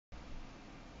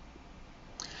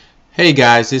Hey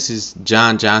guys, this is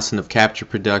John Johnson of Capture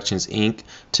Productions Inc.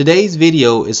 Today's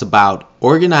video is about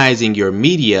organizing your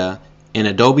media in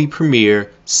Adobe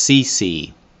Premiere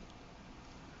CC.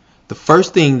 The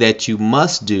first thing that you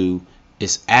must do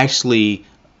is actually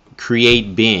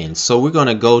create bins. So we're going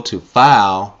to go to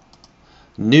File,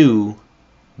 New,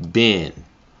 Bin.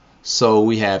 So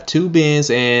we have 2 bins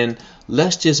and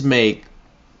let's just make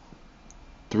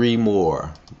 3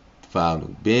 more. File,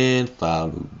 New, Bin, File,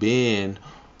 New, Bin.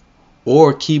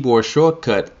 Or keyboard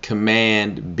shortcut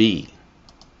Command B.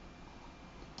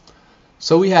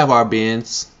 So we have our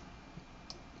bins.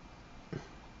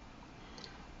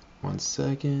 One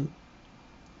second.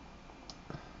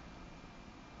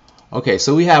 Okay,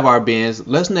 so we have our bins.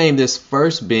 Let's name this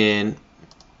first bin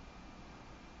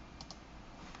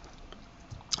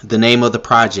the name of the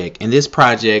project. And this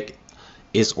project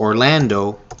is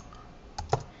Orlando,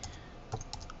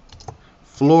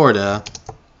 Florida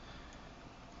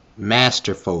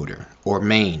master folder or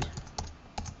main.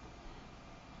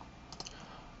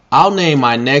 I'll name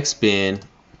my next bin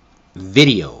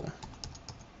video.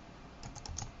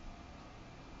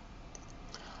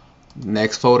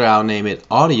 Next folder I'll name it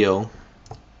audio.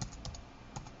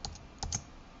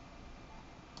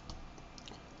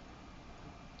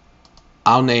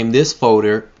 I'll name this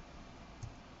folder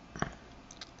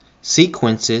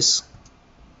sequences.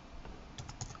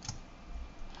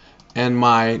 And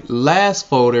my last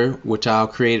folder, which I'll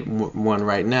create one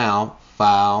right now,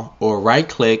 file, or right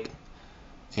click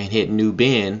and hit new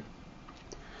bin,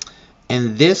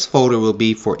 and this folder will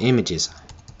be for images.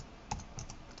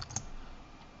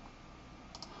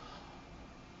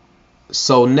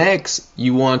 So next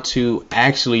you want to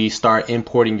actually start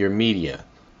importing your media.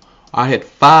 I'll hit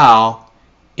file,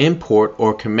 import,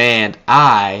 or command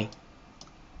I,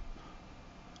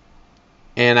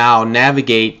 and I'll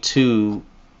navigate to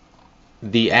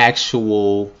the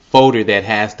actual folder that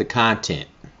has the content,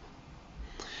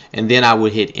 and then I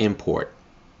would hit import,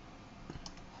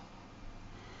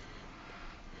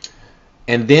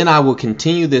 and then I will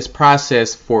continue this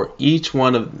process for each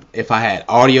one of, if I had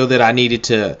audio that I needed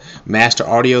to master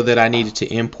audio that I needed to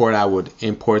import, I would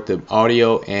import the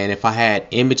audio, and if I had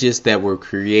images that were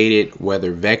created,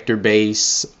 whether vector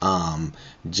based,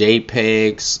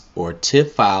 JPEGs or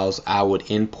TIFF files, I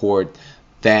would import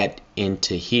that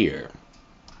into here.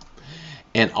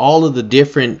 And all of the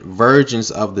different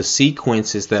versions of the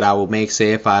sequences that I will make,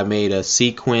 say if I made a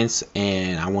sequence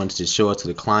and I wanted to show it to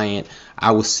the client,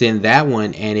 I would send that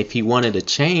one, and if he wanted to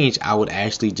change, I would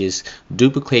actually just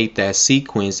duplicate that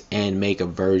sequence and make a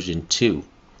version 2.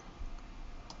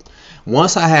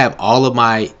 Once I have all of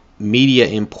my media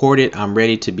imported, I'm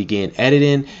ready to begin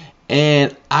editing,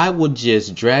 and I would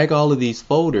just drag all of these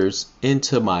folders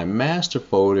into my master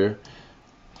folder.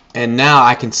 And now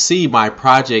I can see my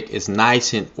project is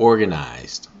nice and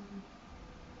organized.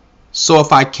 So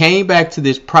if I came back to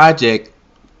this project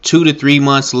 2 to 3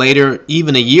 months later,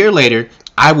 even a year later,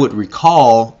 I would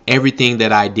recall everything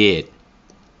that I did.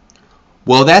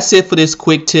 Well, that's it for this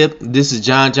quick tip. This is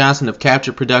John Johnson of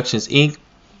Capture Productions Inc.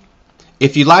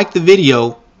 If you like the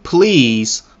video,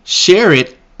 please share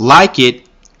it, like it,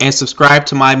 and subscribe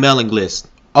to my mailing list.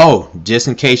 Oh, just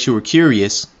in case you were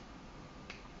curious,